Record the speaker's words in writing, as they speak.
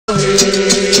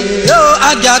Yo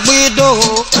Agagbido.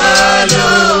 Hello.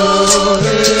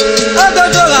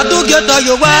 Ododo adugedo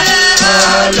yowa.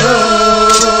 Hello.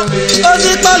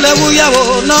 Odi pale wuyawo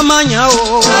na manya o.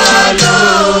 Hello.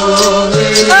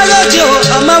 Alojo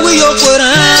amawi yo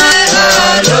kwere.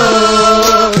 Hello.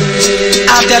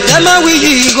 Atetema wi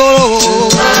yigo.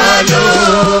 Hello.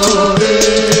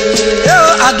 Yo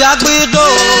Agagbido.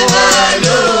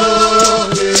 Hello.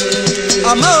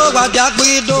 Amo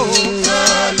Agagbido.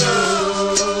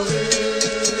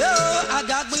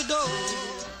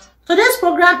 Today's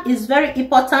program is very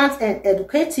important and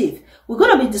educative. We're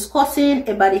going to be discussing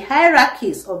about the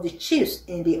hierarchies of the chiefs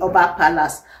in the Oba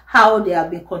Palace, how they have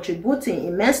been contributing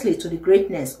immensely to the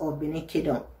greatness of Benin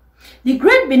Kingdom. The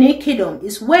Great Benin Kingdom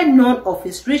is well known of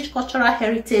its rich cultural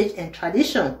heritage and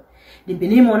tradition. The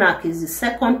Benin monarch is the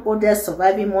second oldest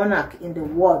surviving monarch in the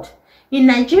world. In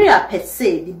Nigeria per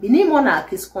se, the Benin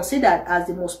monarch is considered as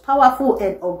the most powerful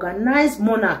and organized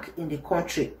monarch in the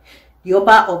country. The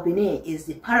Oba of Benin is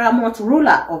the paramount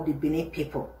ruler of the Benin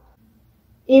people.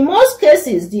 In most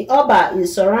cases, the Oba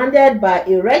is surrounded by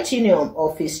a retinue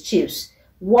of his chiefs.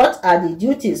 What are the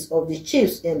duties of the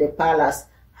chiefs in the palace?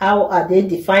 How are they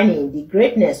defining the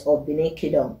greatness of Benin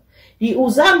Kingdom? The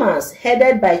Uzamas,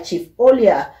 headed by Chief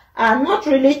Olia, are not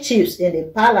really chiefs in the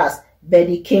palace, but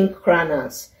the king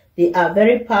crowners. They are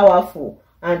very powerful,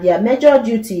 and their major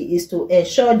duty is to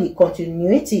ensure the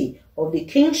continuity of the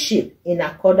kingship in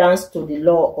accordance to the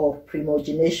law of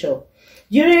primogeniture.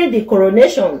 During the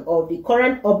coronation of the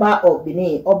current Oba of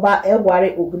Benin, Oba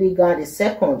Eware Ogrigan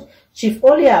II, Chief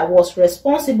Olia was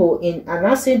responsible in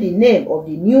announcing the name of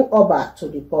the new Oba to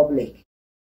the public.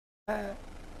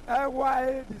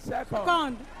 Eware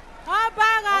II.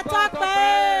 Oba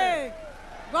Gatokpe.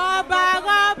 Goba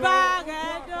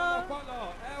Gedo.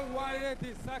 Eware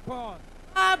II.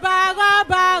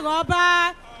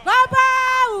 Goba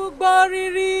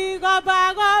Ugboriri. Goba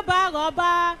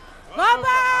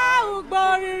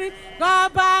Ugboriri.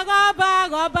 Goba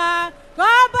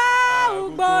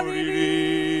Ugboriri.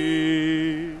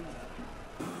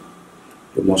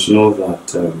 You must know that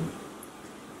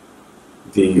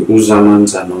the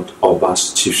Uzamans are not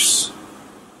Oba's chiefs.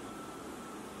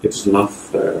 It is not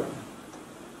the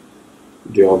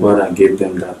Oba that gave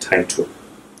them that title.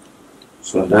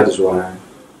 So that is why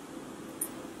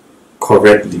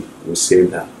correctly we say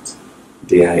that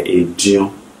they are a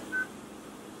Jion,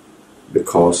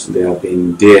 because they have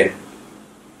been there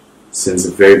since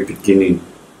the very beginning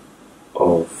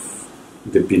of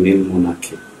the Benin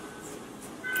monarchy.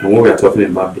 And when we are talking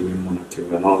about Benin monarchy,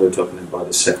 we are not only talking about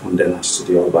the second dynasty,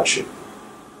 the Obashi.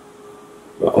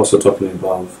 We are also talking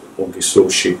about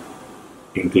Ogisoshi,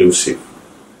 inclusive.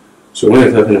 So when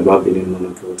we're talking about Benin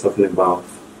monarchy, we're talking about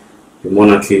the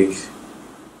monarchy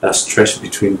that stretched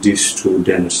between these two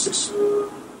dynasties.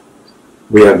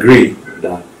 We agree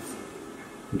that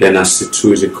Dynasty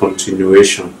 2 is a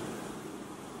continuation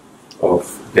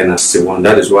of Dynasty 1.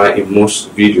 That is why in most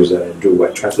videos that I do,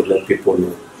 I try to let people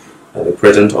know that the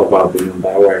present Oba of Benin,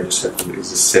 Eware II, is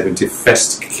the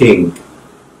 71st king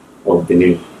of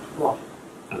Benin,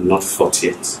 and not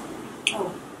 40th.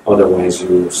 Otherwise,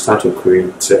 you start to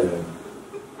create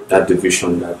that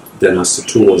division that Dynasty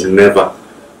 2 was never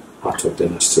part of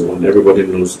Dynasty 1. Everybody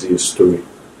knows the story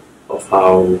of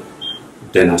how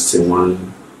Dynasty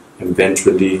 1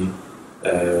 eventually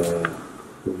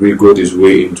wriggled his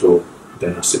way into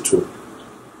Dynasty 2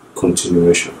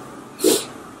 continuation.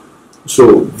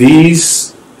 So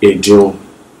these Ejon,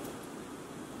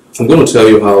 I'm going to tell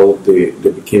you how they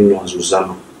became known as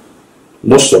Uzama.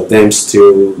 Most of them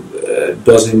still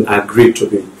doesn't agree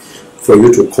for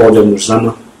you to call them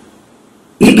Uzama.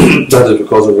 That is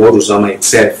because the word Uzama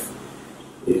itself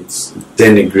is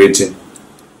denigrating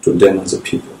to them as a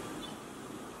people.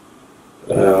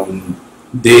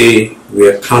 They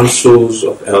were councils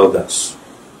of elders.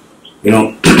 You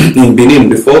know, in Benin,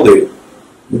 before the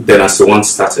Dynasty 1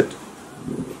 started,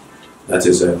 that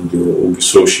is the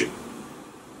Ogisoshi,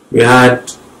 we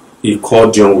had a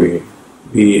cordion with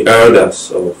the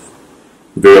elders of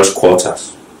various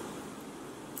quarters.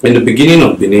 In the beginning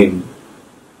of Benin,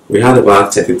 we had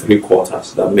about 33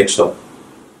 quarters that makes up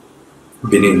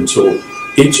Benin. So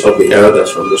each of the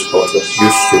elders from those quarters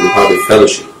used to have a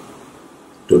fellowship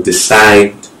to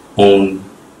decide on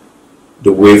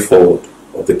the way forward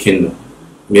of the kingdom.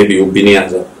 Maybe Ubini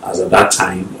as at that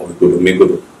time, or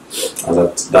Megodo as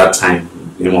at that time,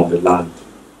 the name of the land.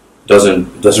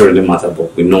 Doesn't really matter,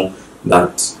 but we know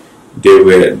that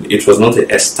it was not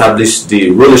established,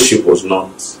 the rulership was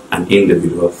not an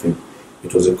individual thing.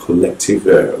 It was a collective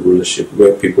rulership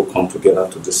where people come together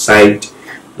to decide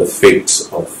the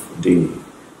fates of the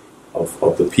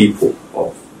people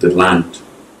of the land.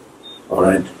 All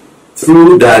right.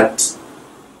 Through that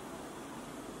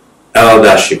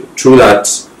eldership, through that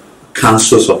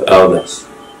councils of elders,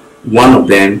 one of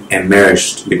them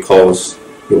emerged because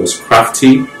he was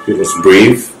crafty, he was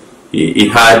brave, he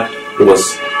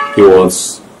was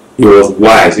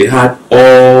wise, he had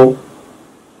all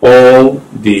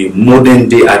the modern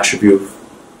day attributes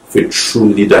of a true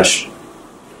leadership.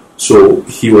 So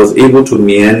he was able to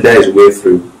meander his way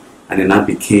through, and then that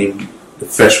became the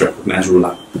first recognized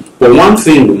ruler. But one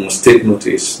thing we must take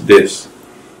notice this: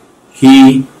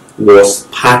 he was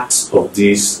part of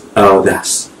these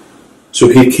elders. So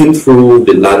he came through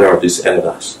the ladder of these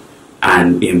elders,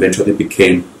 and he eventually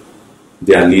became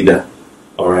their leader.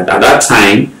 Alright, at that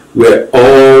time, where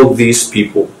all these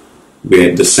people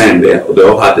were the same, they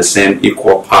all had the same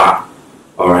equal power.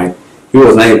 Alright, he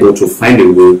was not able to find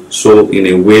a way, so in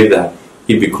a way that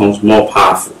he becomes more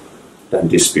powerful than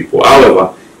these people.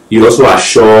 However, he also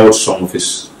assured some of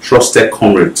his trusted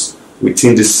comrades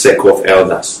within this circle of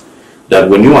elders that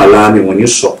when you allow me, when you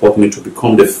support me to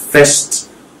become the first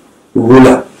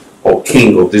ruler or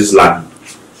king of this land,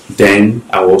 then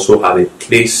I will also have a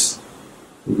place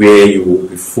where you will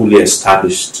be fully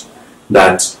established,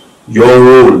 that your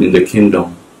role in the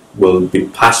kingdom will be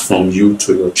passed from you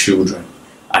to your children,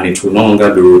 and it will no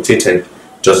longer be rotated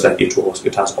just like it was.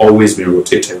 It has always been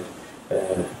rotated.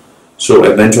 So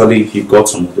eventually he got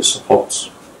some of the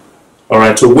support.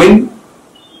 Alright, so when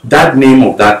that name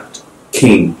of that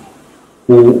king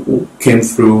who came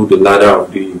through the ladder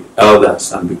of the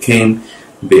elders and became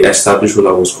the established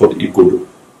ruler was called Igodo.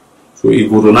 So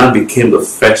Igodo now became the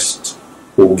first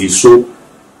Ogiso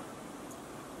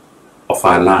of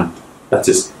our land. That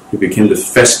is, he became the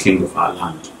first king of our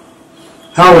land.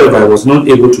 However, I was not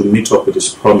able to meet up with his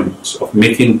promise of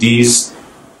making these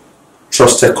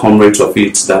trusted comrades of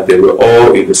it that they were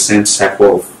all in the same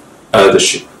circle of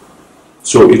eldership.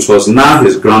 So it was now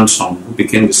his grandson who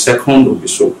became the second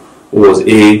Ogiso, who was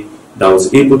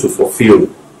able to fulfill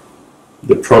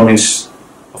the promise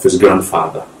of his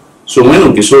grandfather. So when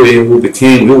Ogiso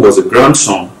who was the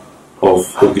grandson of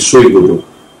Ogiso Igodo,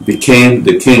 became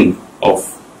the king of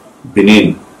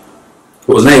Benin,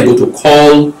 he was now able to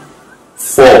call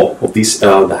 4 of these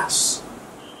elders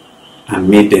and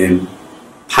made them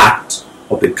part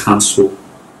of the council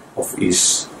of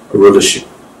his rulership.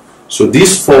 So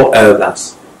these 4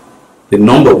 elders, the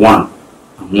number 1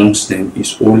 amongst them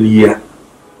is Olia.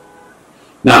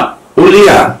 Now,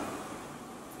 Olia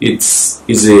is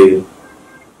a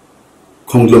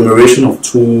conglomeration of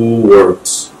 2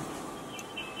 words.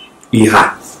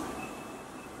 Iha,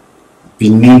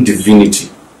 Benin divinity.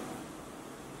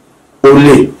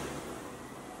 Ole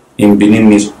in Benin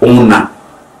means owner.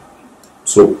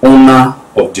 So owner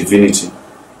of divinity.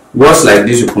 Words like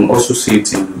this, you can also see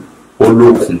it in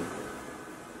Olokun.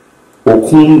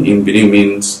 Okun in Benin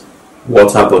means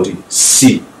water body,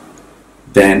 sea.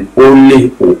 Then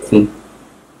Ole Okun.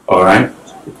 Alright?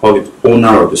 We call it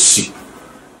owner of the sea.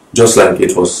 Just like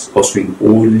it was also in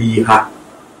Oliha.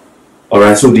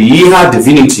 Alright, so the Iha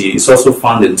divinity is also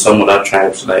found in some other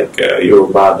tribes like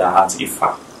Yoruba that has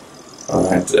Ifa.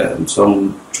 Alright,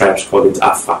 some tribes call it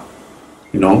Afa.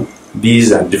 You know,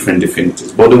 these are different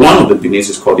divinities. But the one of the Benin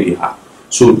is called Iha.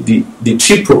 So the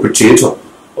chief propitiator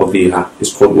of the Iha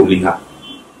is called Oliha.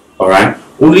 Alright,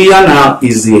 Oliha now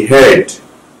is the head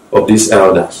of these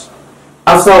elders.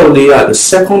 After Oliha, the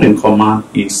second in command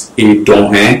is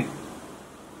Edonhen.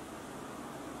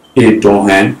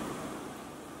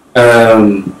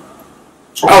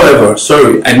 However,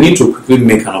 sorry, I need to quickly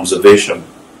make an observation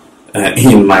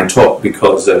in my talk,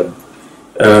 because it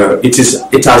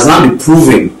has now been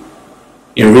proven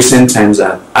in recent times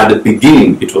that at the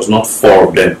beginning it was not 4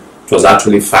 of them, it was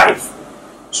actually 5.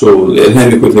 So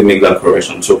let me quickly make that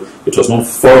correction. So it was not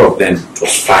 4 of them, it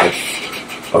was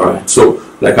 5. Alright, so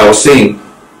like I was saying,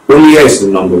 Olia is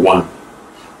the number 1.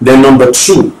 Then number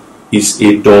 2 is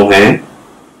Edonhen.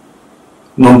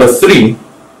 Number 3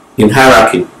 in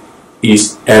hierarchy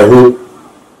is Ehu.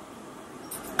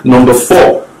 Number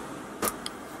 4,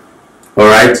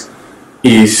 alright,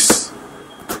 is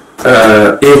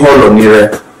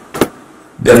Eholonire.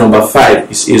 Then number 5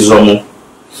 is Uzamas.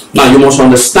 Now you must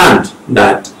understand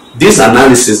that this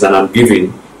analysis that I'm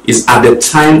giving is at the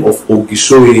time of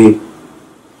Ogisoye.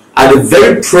 At the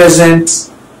very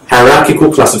present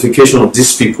hierarchical classification of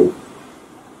these people,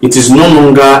 it is no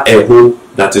longer Ehu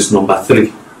that is number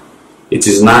 3. It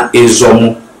is now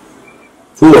Uzamas,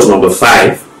 who was number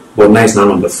 5, but now is now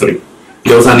number 3.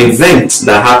 There was an event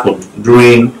that happened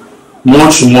during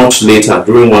much later,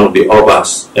 during one of the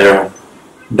Obas era,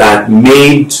 that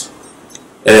made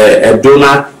a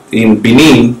donor in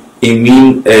Benin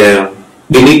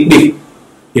Benikbe,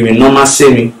 even normal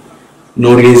semi,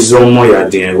 no reason more ya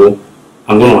dinero.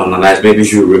 I'm going to analyze, maybe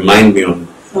you remind me on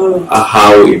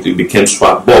how it became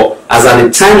swap. But as at the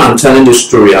time I'm telling the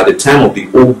story, at the time of the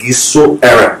Ogiso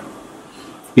era,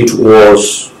 it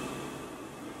was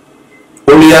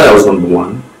Olia that was number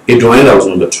 1, Edoen that was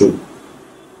number 2,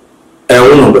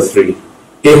 Eo number 3,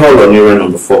 Eholonire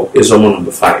number 4, Uzamas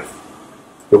number 5.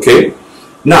 Okay?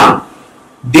 Now,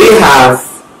 they have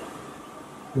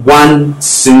one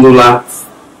singular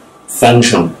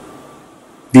function.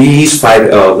 These 5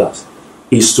 elders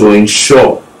is to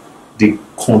ensure the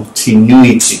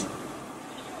continuity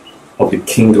of the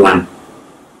king line.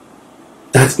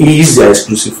 That is their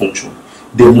exclusive function.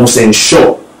 They must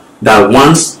ensure that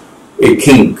once a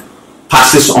king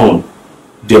passes on,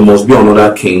 there must be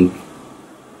another king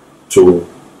to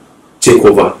take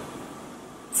over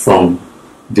from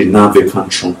the now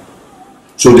vacant throne.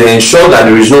 So they ensure that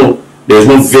there is no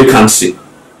vacancy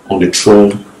on the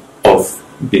throne of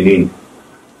Benin.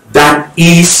 That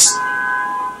is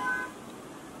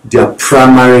their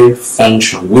primary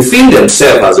function. Within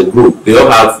themselves as a group, they all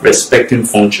have respective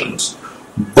functions.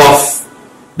 But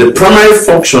the primary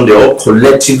function they all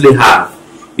collectively have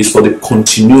is for the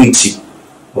continuity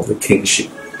of the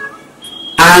kingship.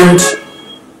 And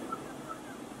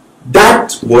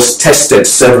that was tested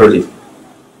severally.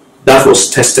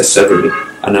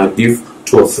 And I'll give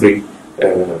 2 or 3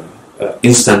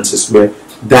 instances where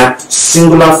that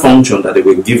singular function that they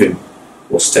were given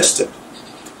was tested.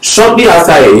 Shortly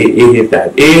after A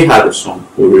died, A had a son,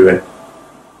 Orire.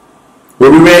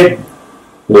 Orire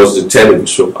was the third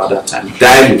bishop at that time,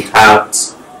 died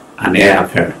without an heir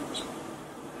apparent.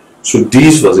 So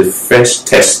this was the first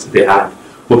test they had.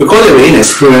 But because they were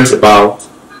inexperienced about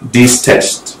this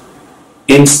test,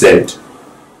 instead,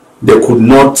 they could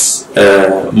not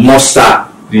muster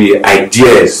the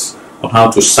ideas on how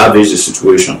to salvage the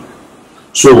situation.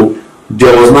 So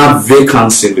there was not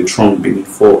vacancy in the throne Benin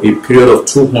for a period of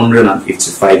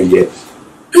 285 years.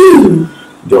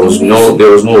 There was no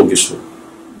Ogiso.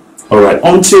 Alright,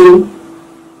 until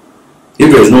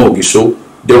if there is no Ogiso,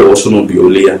 there will also not be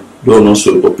Olia, there will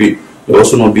also not be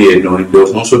Edoen, there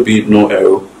will also be no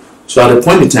Ero. So at the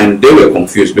point in time they were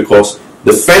confused, because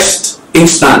the first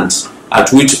instance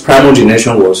at which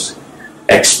primogenition was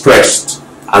expressed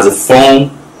as a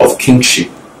form of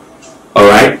kingship,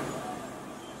 alright,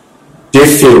 they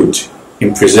failed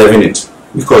in preserving it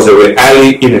because they were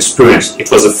highly inexperienced. It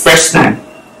was the first time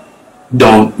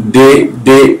they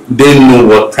know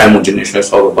what primogenition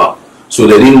is all about. So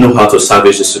they didn't know how to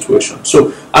salvage the situation.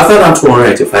 So after that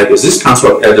 285 years, this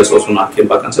council of elders also now came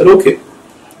back and said, okay,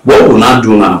 what we'll now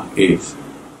do now is,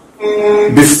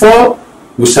 before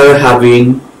we started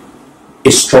having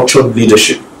a structured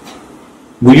leadership,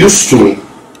 we used to,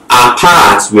 our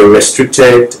powers were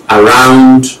restricted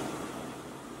around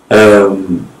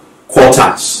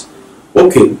quarters.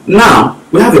 Okay, now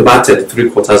we have about 33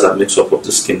 quarters that makes up of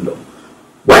this kingdom.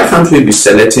 Why can't we be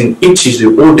selecting each is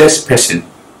the oldest person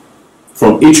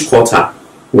from each quarter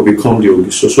will become the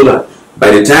Ogiso, so that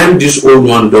by the time this old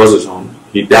one does his own,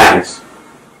 he dies.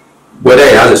 Whether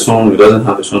he has a son or he doesn't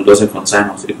have a son doesn't concern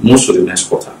us. It moves to the next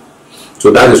quarter.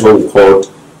 So that is what we call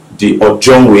the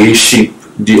Ojonwe-ship,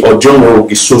 the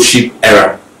Ojonwe-Ogiso-ship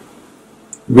era,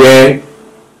 where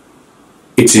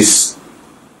it is,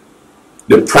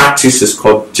 the practice is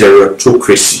called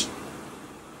gerontocracy,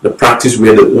 the practice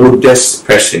where the oldest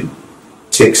person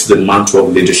takes the mantle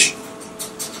of leadership.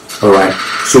 Alright,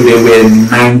 so there were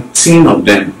 19 of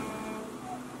them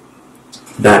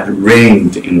that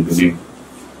reigned in Benin,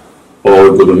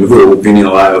 or Benin,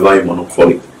 or however you want to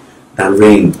call it, that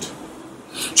reigned.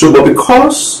 So, but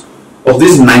because of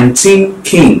these 19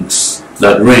 kings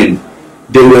that reigned,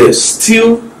 they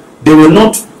were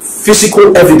not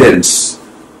physical evidence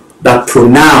that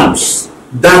pronounce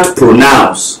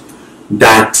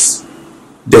that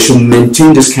they should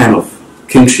maintain this kind of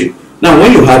kingship. Now,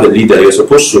 when you have a leader, you're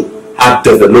supposed to have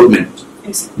development.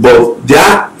 But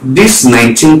these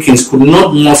 19 kings could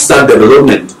not muster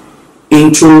development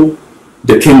into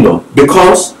the kingdom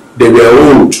because they were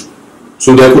old.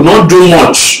 So they could not do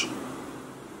much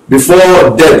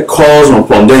before death calls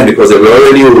upon them because they were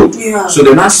already old. Yeah. So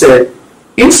they now said,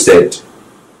 instead,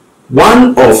 one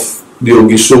of the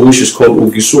Ogiso, which is called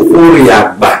Ogiso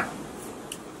Oriagba,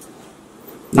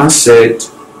 now said,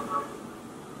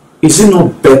 is it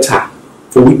not better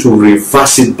for we to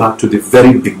reverse it back to the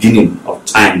very beginning of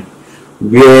time,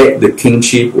 where the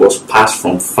kingship was passed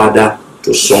from father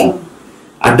to son?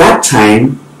 At that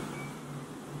time,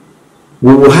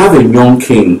 we will have a young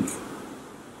king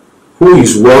who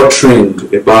is well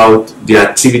trained about the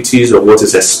activities of what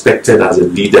is expected as a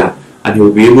leader, and he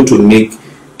will be able to make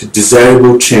the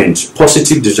desirable change,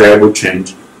 positive desirable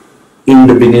change in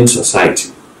the Benin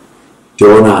society. The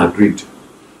owner agreed.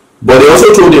 But they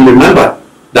also told him, remember,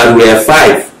 that we are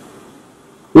 5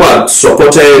 who had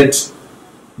supported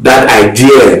that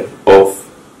idea of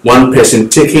one person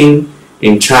taking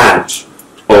in charge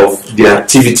of the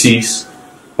activities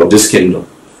of this kingdom.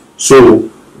 So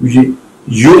you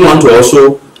want to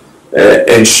also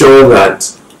ensure that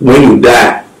when you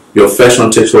die, your first son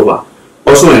takes over.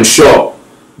 Also ensure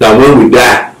that when we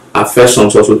die, our first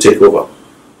sons also take over.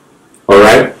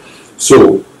 Alright?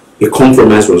 So a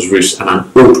compromise was reached and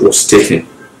an oath was taken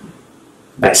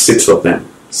by 6 of them.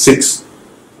 6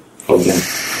 of them.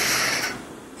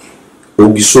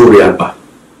 Ogisoriaba,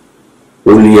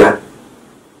 Olia,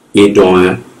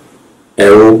 Edon,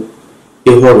 Ero,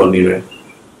 Ehoronire,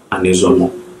 and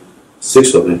Uzamas.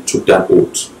 6 of them took that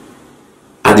oath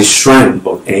at the shrine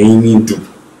of Einidu.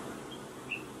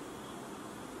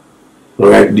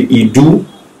 Alright, the Idu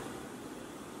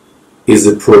is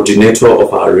the progenitor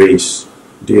of our race,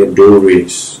 the Edo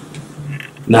race.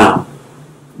 Now,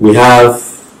 we have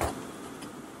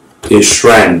a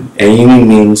shrine. Eini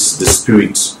means the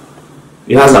spirit.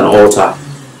 It has an altar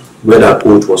where that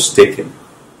oath was taken,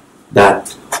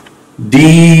 that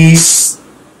these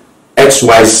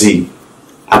XYZ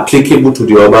applicable to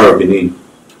the Oba of Benin,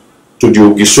 to the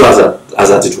Ogiso as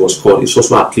that it was called, is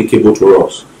also applicable to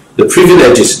us. The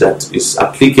privileges that is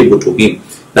applicable to him,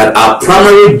 that our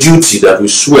primary duty that we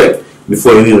swear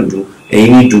before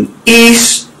any do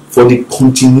is for the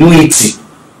continuity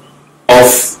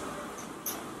of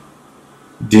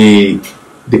the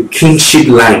kingship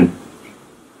line.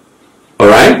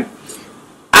 Alright?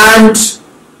 And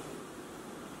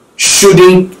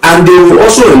they will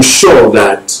also ensure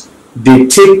that they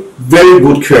take very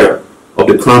good care of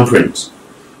the crown prince.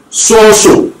 So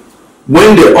also,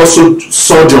 when they also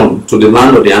sojourn to the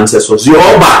land of the ancestors, the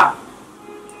Oba,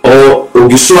 or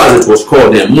Ogiso as it was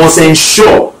called then, must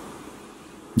ensure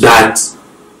that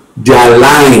their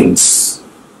lineage,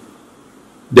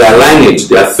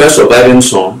 their first surviving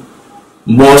son,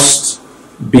 must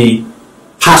be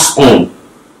passed on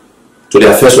to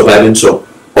their first surviving son.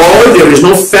 Or if there is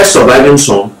no first surviving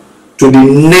son, to the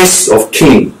next of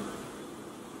kin.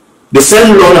 The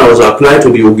same law that was applied to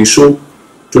the Ogiso,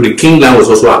 to the king line, was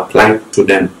also applied to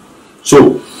them.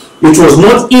 So it was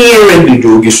not inherently the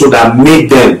Ogiso that made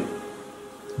them.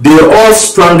 They all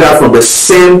sprang out from the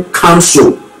same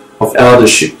council of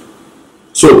eldership.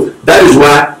 So that is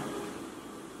why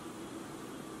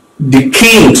the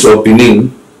kings of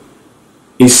Benin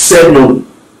is said,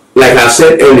 like I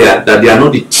said earlier, that they are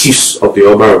not the chiefs of the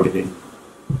Oba of Benin.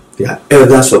 They are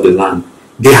elders of the land.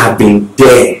 They have been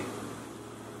there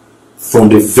from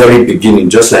the very beginning,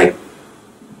 just like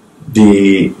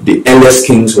the eldest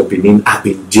kings of Benin have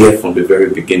been there from the very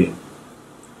beginning.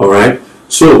 Alright?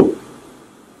 So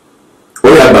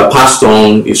Oyaba passed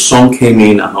on, his son came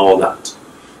in and all that.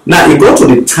 Now it got to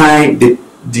the time, the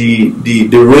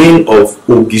reign of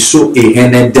Ogiso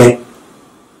Eheneden.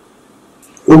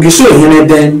 Ogiso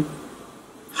Eheneden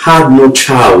had no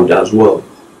child as well.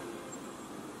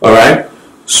 Alright?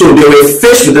 So they were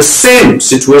faced with the same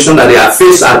situation that they had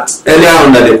faced earlier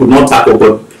on, that they could not tackle,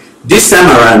 but this time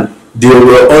around they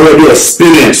were already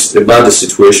experienced about the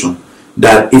situation,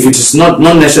 that if it is not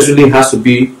necessarily has to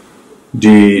be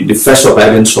the first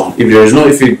surviving son.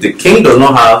 If the king does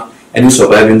not have any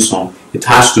surviving son, it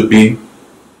has to be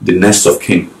the next of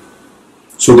kin.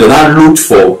 So they now looked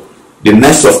for the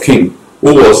next of kin,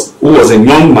 who was a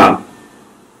young man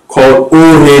called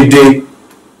Ohede.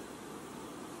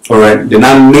 Alright, they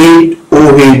now made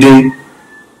Ohede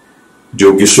the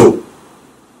Ogiso.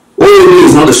 Ohede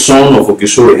is not the son of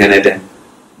Ogiso Eheneden.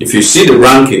 If you see the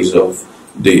rankings of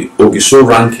the Ogiso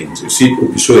rankings, you see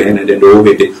Ogiso Eheneden, the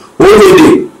Ohede.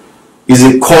 Ohede is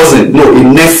a cousin,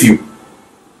 a nephew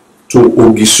to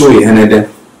Ogiso Eheneden.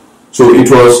 So it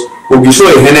was Ogiso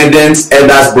Eheneden's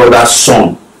eldest brother's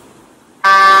son.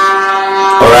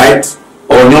 Alright?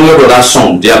 Or younger brother's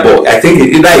son, their boy. I think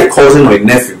it's either a cousin or a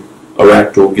nephew.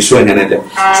 Alright, to Ogiso Eheneden.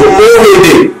 So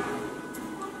Ohede,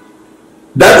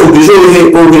 that Ogiso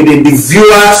Ohede, the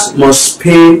viewers must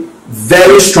pay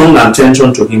very strong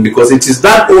attention to him, because it is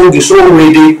that Ogiso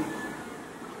Ohede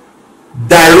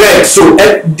direct. So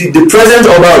the present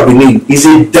Oba of Benin is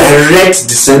a direct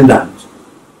descendant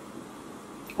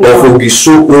of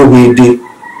Ogiso Ohede,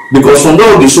 because from the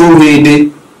Ogiso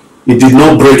Ohede, it did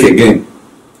not break again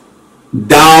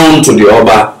down to the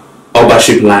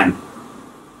Obaship line.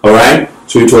 Alright,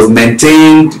 so it was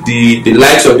maintained. The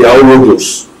likes of the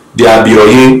Aorodos, the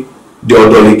Abioye, the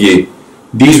Odolige,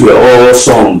 these were all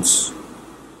sons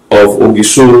of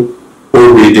Ogiso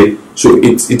Ohede. So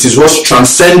it is what's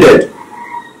transcended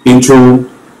into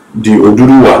the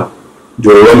Oduduwa, the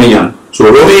Oromiyan. So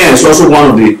Oromiyan is also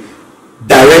one of the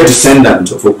direct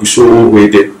descendants of Ogiso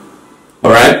Ogwede.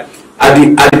 Alright? At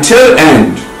the tail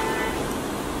end,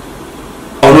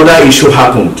 another issue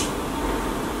happened.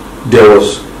 There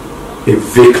was a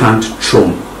vacant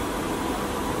throne.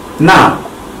 Now,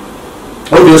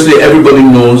 obviously everybody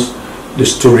knows the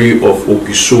story of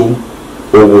Ogiso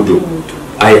Owodo.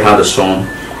 I had a son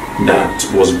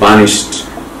that was banished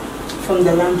from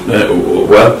the land.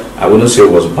 Well, I wouldn't say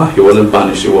he wasn't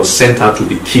banished. He was sent out to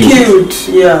be killed.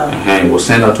 Yeah. He was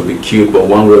sent out to be killed, but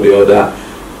one way or the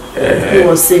other, he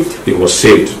was saved. He was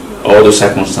saved. All the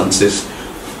circumstances,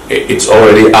 it's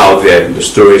already out there. The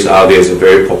story is out there. It's a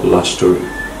very popular story.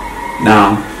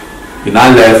 Now, he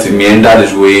now left, he meandered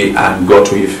his way and got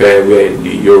to Ife, where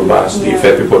the Yorubas, the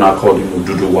Ife people now called him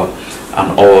Ududuwa,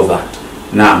 and all of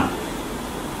that. Now,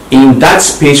 in that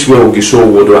space where Ogiso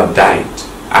Owodo had died,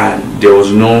 and there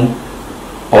was no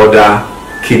other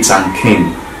kids and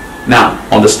kin. Now,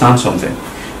 understand something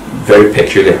very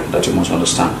peculiar that you must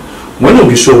understand. When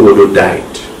Ogiso Owodo died,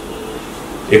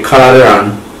 a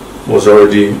Kaladeran was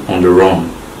already on the run.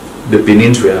 The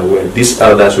Benins were aware, these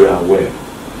elders were aware.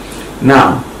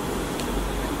 Now,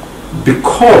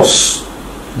 because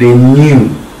they knew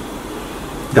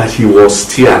that he was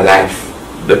still alive,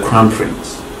 the crown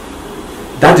prince,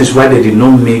 that is why they did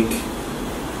not make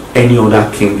any other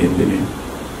king in Benin,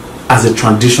 as the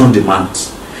tradition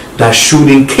demands, that should,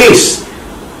 in case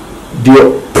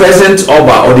the present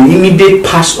Oba or the immediate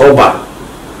past Oba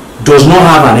does not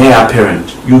have an heir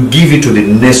apparent, you give it to the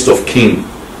next of kin.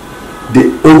 The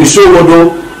Ogiso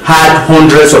Owodo had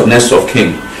hundreds of next of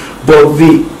kin, but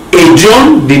the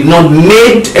Ejon did not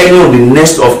make any of the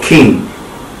next of kin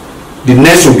the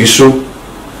next Ogiso,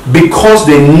 because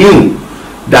they knew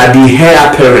that the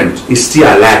heir apparent is still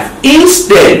alive.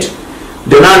 Instead,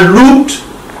 they now looked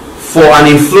for an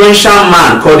influential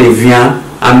man called Evian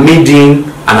and made him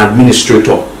an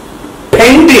administrator,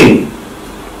 pending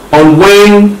on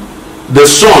when the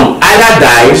son either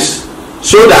dies,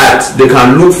 so that they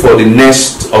can look for the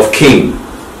next of kin.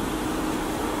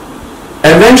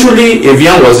 Eventually,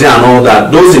 Evian was there and all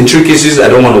that. Those intricacies I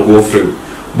don't want to go through.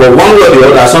 But one way or the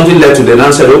other, something led to them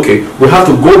and said, okay, we have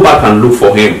to go back and look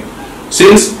for him.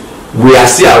 Since we are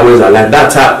still always alive,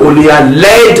 that's how Olia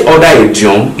led other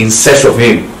Ejon in search of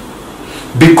him.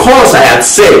 Because I had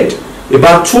said,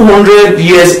 about 200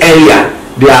 years earlier,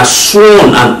 they are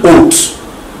sworn an oath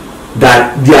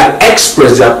that their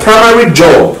express, their primary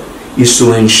job is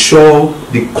to ensure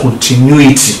the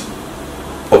continuity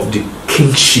of the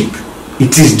kingship.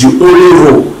 It is the only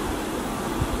role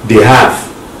they have.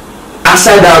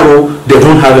 Outside that role, they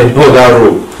don't have any other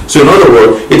role. So in other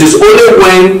words, it is only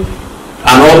when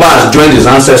an Oba has joined his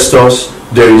ancestors,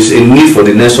 there is a need for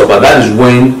the next Oba. That is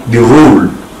when the role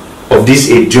of this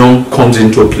Ejon comes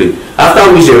into play.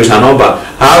 After which there is an Oba.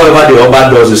 However the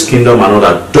Oba does his kingdom and all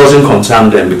that doesn't concern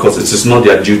them, because it is not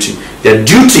their duty. Their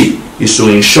duty is to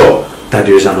ensure that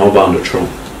there is an Oba on the throne.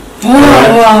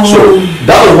 Right? So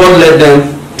that was what led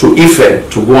them to Ife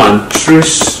to go and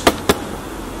trace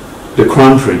the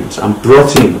crown prince and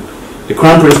brought him. The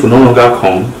crown prince could no longer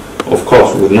come. Of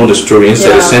course, we know the story.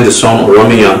 Instead, they sent the son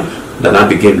Oromiyan, that now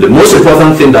became the most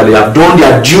important thing, that they have done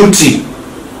their duty,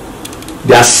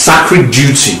 their sacred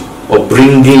duty of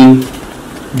bringing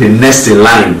the next in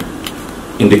line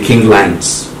in the king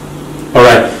lines.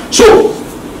 Alright, so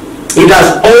it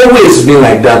has always been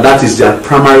like that. That is their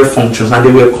primary functions, and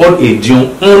they were called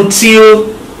Ejon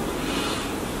until,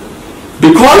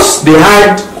 because they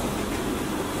had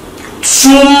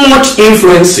too much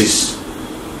influences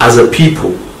as a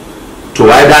people to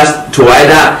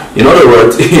either, in other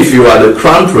words, if you are the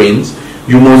crown prince,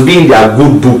 you must be in their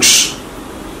good books.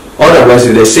 Otherwise,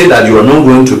 if they say that you are not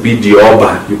going to be the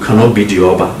Oba, you cannot be the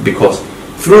Oba, because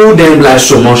through them lies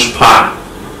so much power.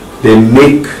 They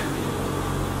make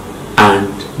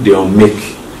and they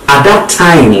unmake. At that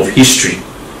time of history,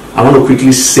 I want to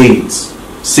quickly say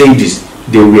this,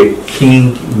 they were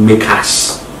king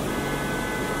makers.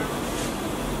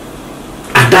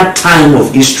 At that time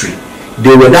of history,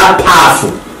 they were that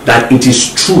powerful that it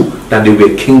is true that they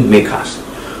were king makers.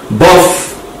 But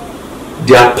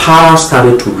their power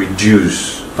started to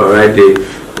reduce. Alright,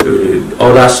 the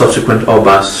other subsequent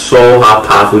Obas saw how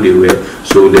powerful they were,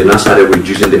 so they now started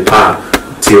reducing the power.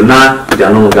 Till now, they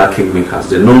are no longer king makers.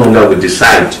 They no longer will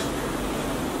decide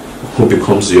who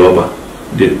becomes the Oba.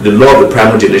 The law of the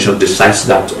primogenition decides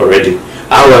that already.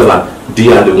 However, they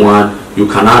are the one, you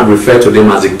cannot refer to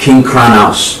them as a king crown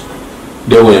house.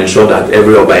 They will ensure that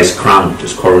every Oba is crowned,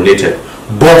 is coronated.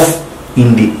 But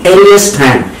in the earliest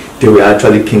time, they were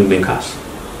actually kingmakers,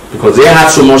 because they had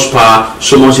so much power,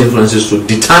 so much influences to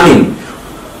determine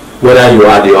whether you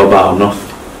are the Oba or not.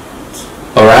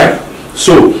 Alright?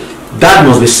 So that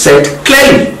must be said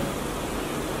clearly.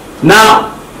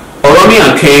 Now,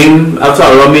 Oromia came. After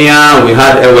Oromia, we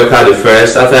had Eweka the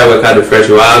first. After Eweka the first,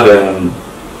 we have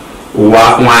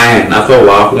Uwakwain. After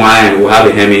Uwakwain, we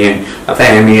have Ehemi. After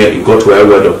Ehemi, you go to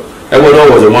Ewedo.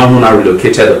 Ewedo was the one who now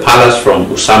relocated the palace from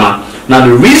Usama. Now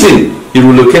the reason he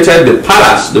relocated the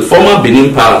palace, the former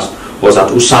Benin palace, was at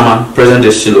Usama, present-day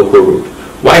Siloko Road.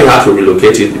 Why he had to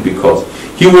relocate it? Because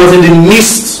he was in the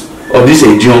midst of this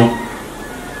Edion,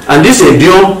 and this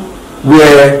Edion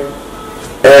were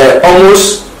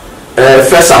almost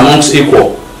first amongst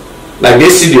equal. Like they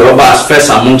see the Oba as first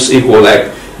amongst equal.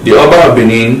 Like the Oba of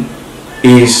Benin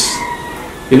is,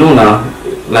 you know now,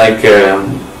 like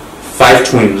 5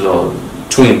 twins or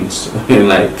twins,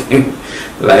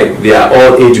 like they are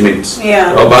all age mates.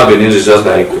 Yeah. Oba Benin is just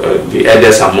like the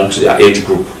eldest amongst their age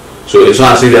group. So it's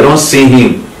not as if they don't see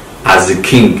him as the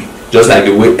king, just like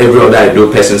the way every other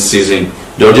Edo person sees him.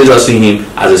 They'll just see him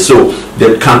as a soul.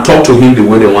 They can talk to him the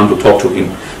way they want to talk to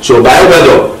him. So by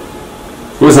Weather,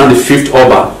 who is now the 5th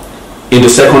Oba in the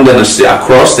 2nd dynasty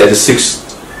across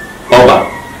 36th Oba,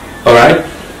 alright,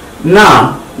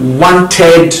 now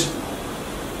wanted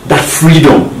that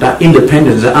freedom, that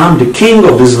independence, that I'm the king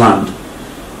of this land.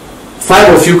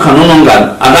 5 of you can no longer,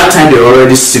 at that time they were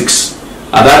already 6.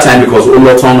 At that time, because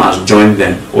Oloton has joined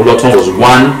them. Oloton was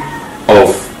one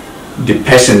of the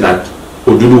person that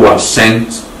Odudu was sent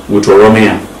with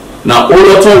Oromia. Now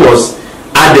Oloton was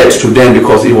added to them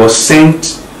because it was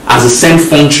sent as the same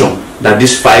function that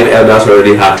these 5 elders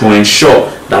already had, to ensure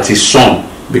that his son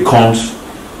becomes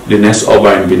the next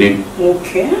Oba in Benin.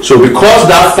 Okay. So because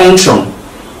that function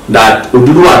that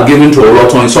Odudu had given to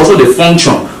Oloton is also the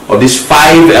function of these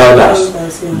 5 elders,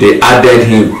 they added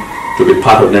him to be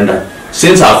part of them. That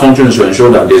since our function is to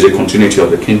ensure that there's a continuity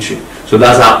of the kingship. So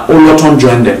that's how Oloton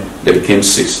joined them. They became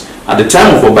 6. At the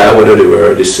time of Obayawedo, they were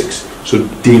already 6. So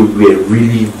they were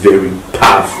really very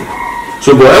powerful.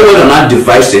 So Obayawedo now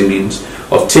devised a means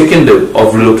of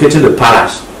relocating the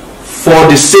palace for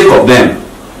the sake of them,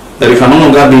 that they can no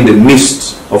longer be in the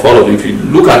midst of all of them. If you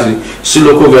look at it,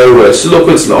 Siloko very well.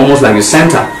 Siloko is almost like a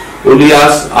center.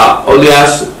 Olias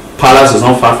palace is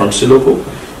not far from Siloko.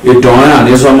 Idon and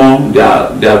Uzamas,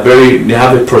 they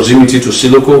have a proximity to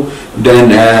Siloko.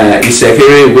 Then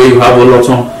Isekere, where you have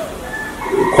Oloton,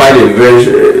 quite a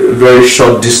very, very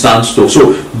short distance to.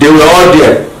 So they were all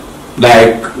there,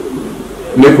 like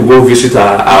make we go visit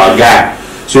our guy.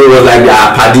 So it was like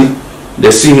their paddy. They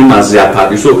see him as their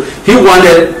paddy. So he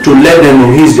wanted to let them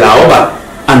know he's their Oba,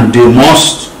 and they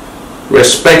must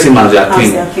respect him as their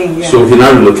king. Yeah. So he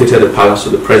now relocated the palace to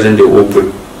the present-day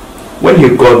Ogbe. When he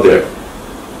got there,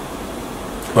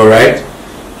 alright,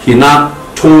 he now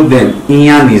told them,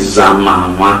 Iyan is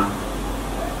Zama.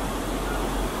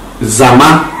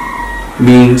 Zama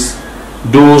means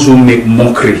those who make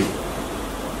mockery.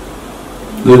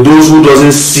 Those who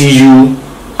doesn't see you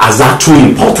as that too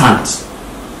important,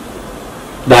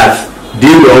 that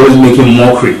they were always making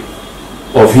mockery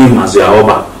of him as their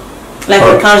Oba. Like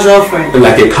a casual friend.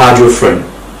 Like a casual friend.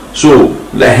 So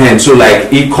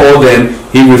like he called them,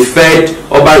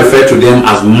 Oba referred to them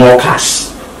as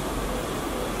mockers.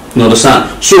 You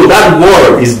understand? So that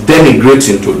word is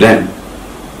denigrating to them.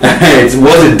 It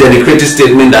was a denigrating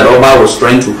statement that Oba was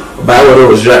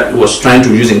trying to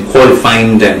use in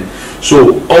qualifying them.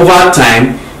 So over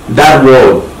time, that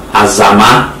word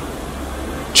Azama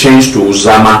changed to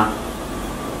Uzama.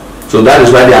 So that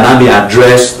is why they are now being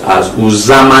addressed as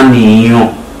Uzama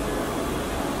Niyo.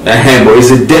 But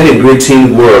it's a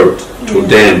denigrating word to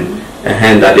them,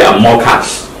 that they are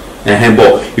mockers.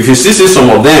 But if you see some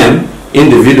of them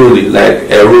individually, like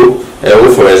Ero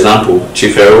for example,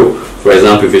 Chief Ero for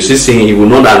example, if you see him, he will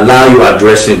not allow you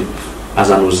address him as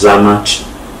an Uzama,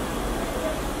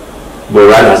 but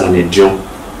rather as an Ejon.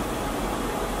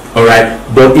 Alright,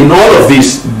 but in all of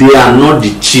this, they are not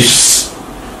the chiefs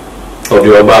of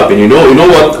the Oba. You know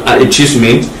what a chief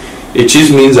means? A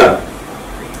chief means that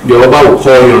the Oba will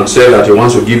call you and say that he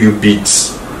wants to give you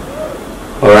beads.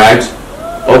 Alright,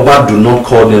 Oba do not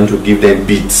call them to give them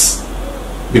beads,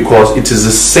 because it is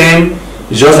the same.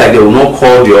 It's just like they will not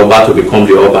call the Oba to become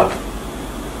the Oba.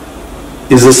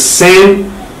 It's the same.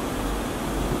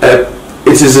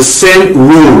 It is the same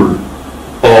rule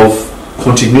of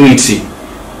continuity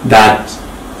that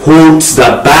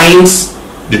binds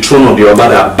the throne of the Oba,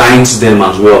 that binds them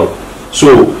as well.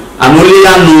 So an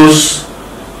Oliya knows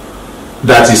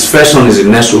that his first son is the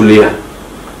next Oliya.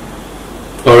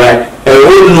 Alright,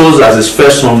 Ero knows that his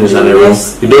first son is an Ero.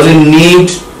 He doesn't need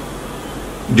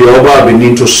the Oba of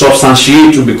Benin to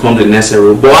substantiate to become the next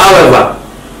Ero. But however,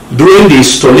 during the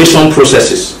installation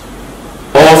processes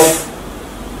of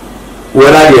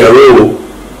whether the Ero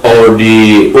or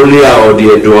the Olia or the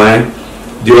Edoen,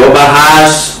 the Oba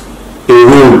has a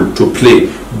role to play.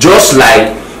 Just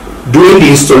like during the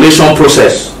installation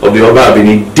process of the Oba of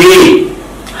Benin, they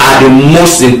are the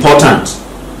most important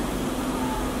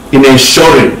in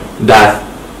ensuring that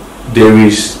there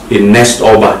is a next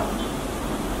Oba.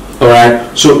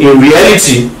 Alright, so in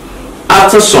reality,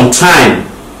 after some time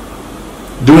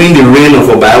during the reign of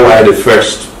Obayawa the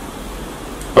First,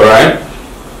 alright,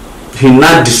 he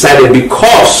now decided,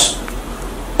 because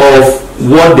of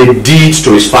what they did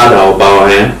to his father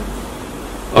Obayawa,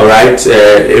 alright,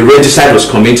 a regicide was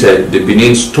committed. The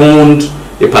Benin stoned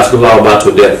a particular Oba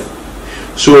to death.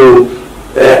 So,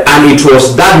 and it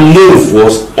was that move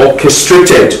was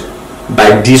orchestrated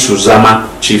by these Uzamas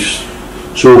chiefs.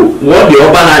 So what the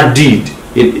Oba now did,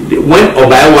 when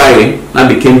Obayawa now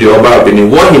became the Oba of Benin,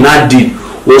 what he now did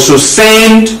was to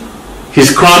send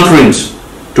his crown prince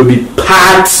to be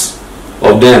parts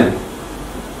of them.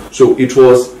 So it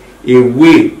was a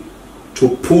way to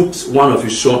put one of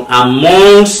his sons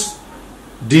amongst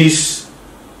this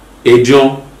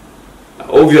Ejon.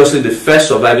 Obviously, the first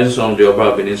surviving son of the Oba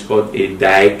of Benin is called a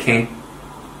Daiken.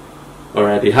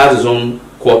 Alright, he has his own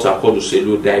quarter called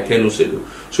Uselu, Daiken Uselu.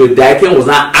 So Daiken was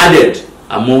now added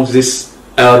amongst these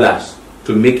elders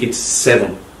to make it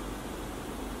 7.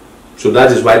 So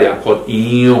that is why they are called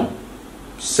Inyo,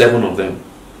 7 of them.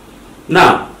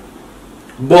 Now,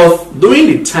 but during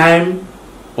the time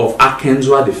of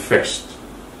Akenzwa the First,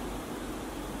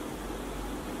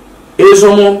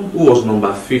 Uzamas, who was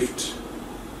number 5th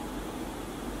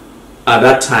at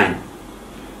that time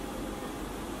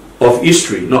of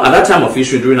history, no, at that time of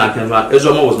history during Akenzwa,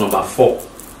 Uzamas was number 4.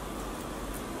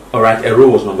 Alright, Ero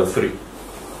was number 3.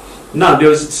 Now there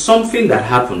was something that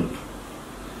happened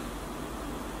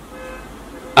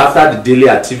after the daily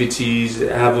activities,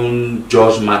 having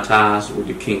judged matters with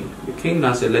the king. The king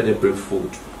now said, let them bring food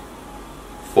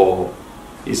for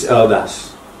his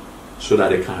elders so that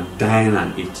they can dine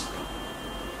and eat.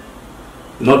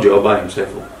 Not the Oba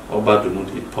himself. Oba do not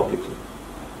eat publicly.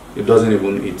 He doesn't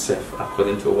even eat self,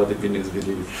 according to what the Benin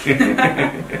believe.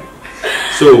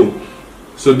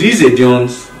 So these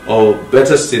Edions, or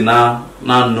better still now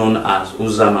known as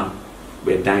Uzamas,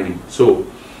 were dining. So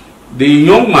the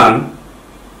young man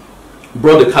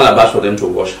brought the calabash for them to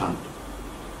wash hand.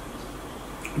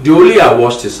 The Olia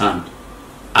washed his hand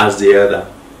as the elder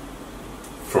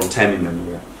from time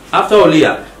immemorial. After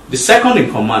Olia, the second in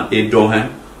command,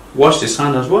 Edohen, washed his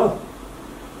hand as well.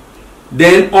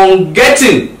 Then on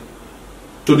getting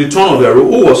to the turn of Ero,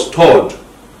 who was third,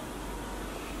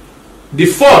 the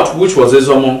fourth, which was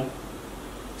Uzamas,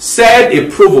 said a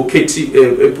provocating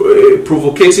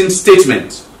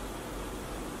statement.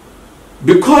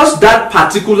 Because that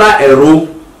particular Ero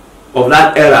of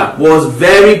that era was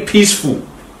very peaceful,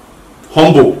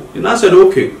 humble, he now said,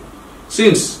 okay,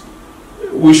 since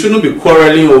we shouldn't be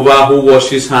quarreling over who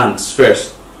washes hands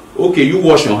first, okay, you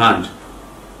wash your hand,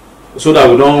 so that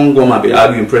we don't go and be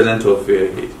arguing in presence of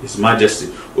His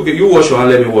Majesty. Okay, you wash your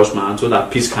hand, let me wash my hand, so that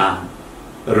peace can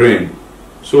reign.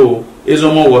 So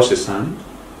Uzamas washed his hand,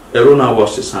 Ero now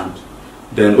washed his hand,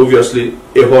 then obviously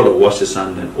Eholo washed his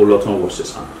hand, then Oloton washed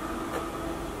his hand.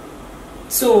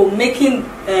 So making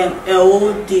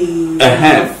Ero the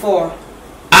 4.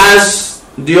 As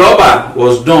the Oba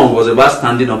was done, was about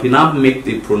standing up, he now make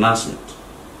the pronouncement.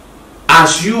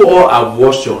 As you all have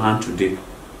washed your hand today,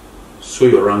 so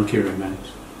your ranking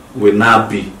remains, will now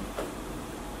be.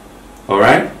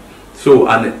 Alright? So,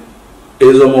 and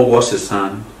Uzamas washed his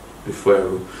hand before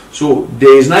Ero. So,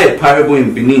 there is now a parable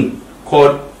in Benin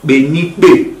called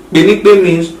Benikbe. Benikbe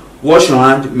means, wash your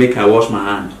hand, make I wash my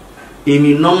hand. In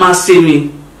the normal say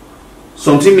me,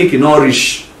 something make it not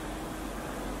rich.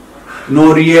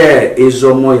 No rie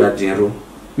Uzamas ya dinero.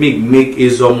 Make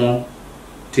Uzamas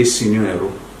te senior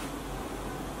Ero.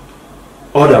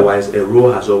 Otherwise, Ero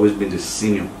has always been the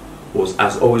senior,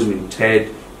 has always been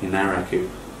third in hierarchy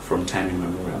from time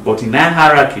immemorial. But in our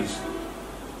hierarchies,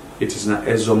 it is now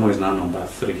Uzamas is now number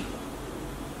 3,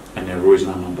 and Ero is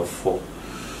now number 4.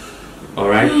 All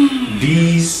right,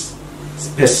 these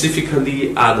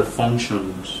specifically are the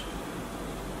functions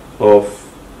of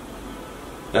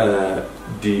the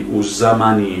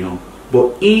Uzamas,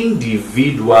 but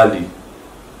individually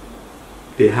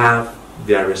they have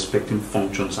their respective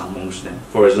functions amongst them.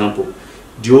 For example,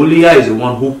 the Olia is the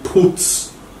one who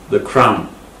puts the crown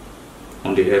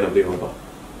on the head of the Oba.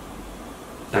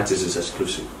 That is his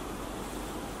exclusive.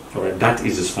 Alright, that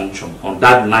is his function. On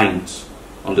that night,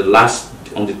 on the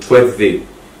 12th day,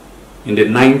 in the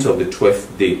 9th of the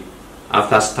 12th day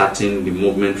after starting the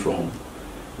movement from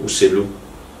Uselu,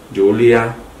 the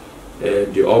Olia,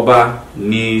 the Oba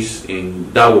knees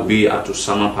in, that will be at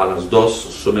Uzamas Palace,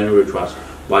 does so many rituals,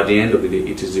 but at the end of the day,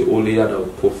 it is the Olia that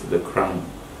will put the crown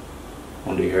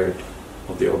on the head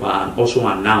of the Oba and also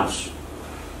announce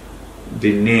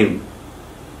the name,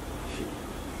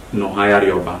 Nohaya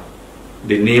Oba,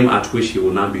 the name at which he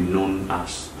will now be known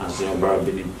as the Oba of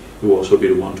Benin. He will also be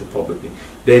the one to publicly.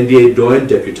 Then the Edoen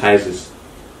deputizes.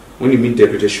 When you mean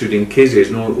deputy, should in case there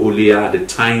is no Olia at the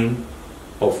time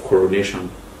of coronation,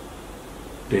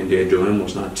 then the Edoen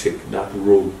must not take that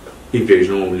role if there is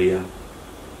no Olia.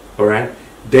 Alright?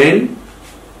 Then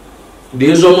the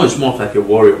Uzamas is more like a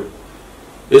warrior.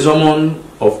 Uzamas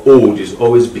of old is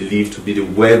always believed to be the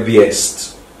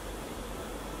wealthiest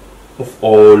of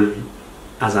all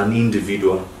as an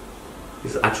individual.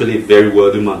 He's actually a very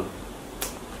wealthy man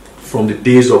from the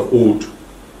days of old.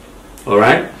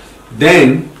 Alright?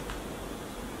 Then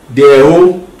they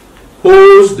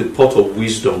holds the pot of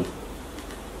wisdom.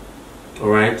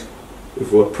 Alright?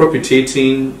 If we're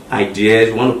propagating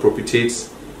ideas, we want to propagate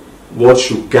what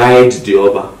should guide the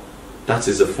Oba. That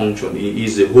is the function. He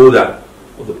is the holder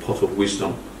of the pot of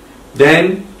wisdom.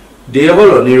 Then the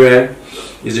Ire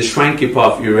is the shrine keeper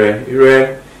of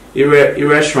Ire.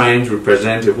 Ire shrines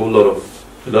represent a whole lot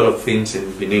of things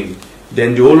in Benin.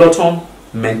 Then the Oloton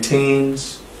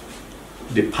maintains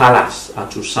the palace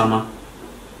at Uzamas,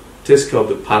 takes care of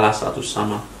the palace at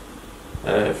Uzamas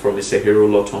from the Sekiro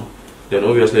Oloton. Then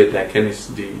obviously Daiken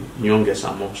is the youngest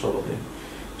amongst all of them.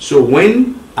 So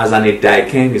when as an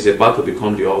Daiken is about to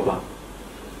become the Oba,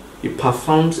 he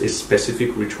performs a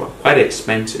specific ritual, quite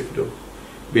expensive though,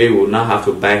 where he will now have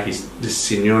to buy the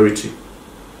seniority.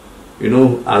 You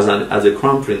know, as a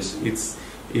crown prince, he's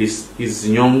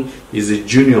young, he's a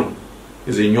junior,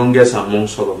 he's the youngest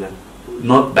amongst all of them,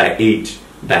 not by age,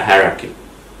 by hierarchy.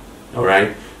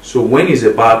 Alright? So when he's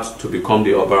about to become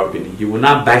the Oba of Benin, he will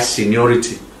now buy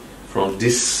seniority from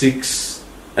these 6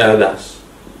 elders,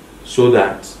 so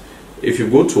that if you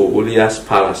go to Olia's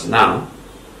palace now,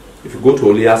 you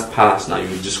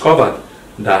discover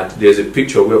that there's a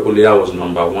picture where Olia was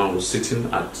number 1, was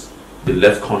sitting at the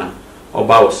left corner.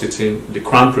 Oba was sitting, the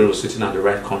crown prince was sitting at the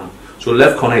right corner. So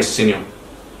left corner is senior.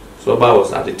 So Oba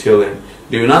was at the tail end.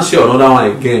 They will now see another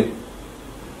one again.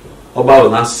 Oba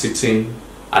was now sitting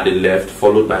at the left,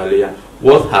 followed by Olia.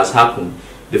 What has happened?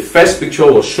 The first picture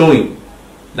was showing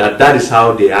that is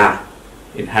how they are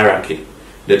in hierarchy.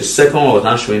 Then the second one was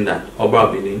now showing that Oba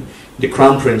of Benin, the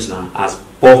crown prince now, has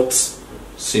bought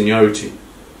seniority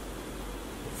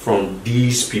from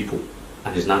these people,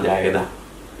 and is now their elder.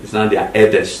 It's now their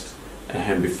eldest.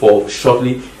 And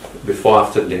shortly before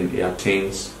after then, he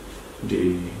attains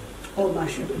the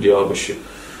Obaship.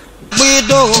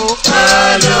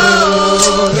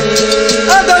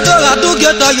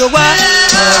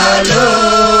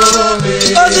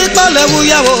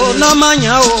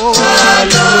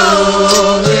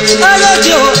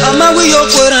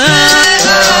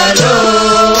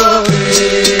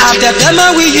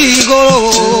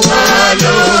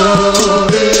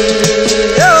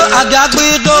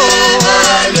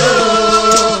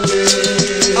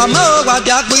 I'm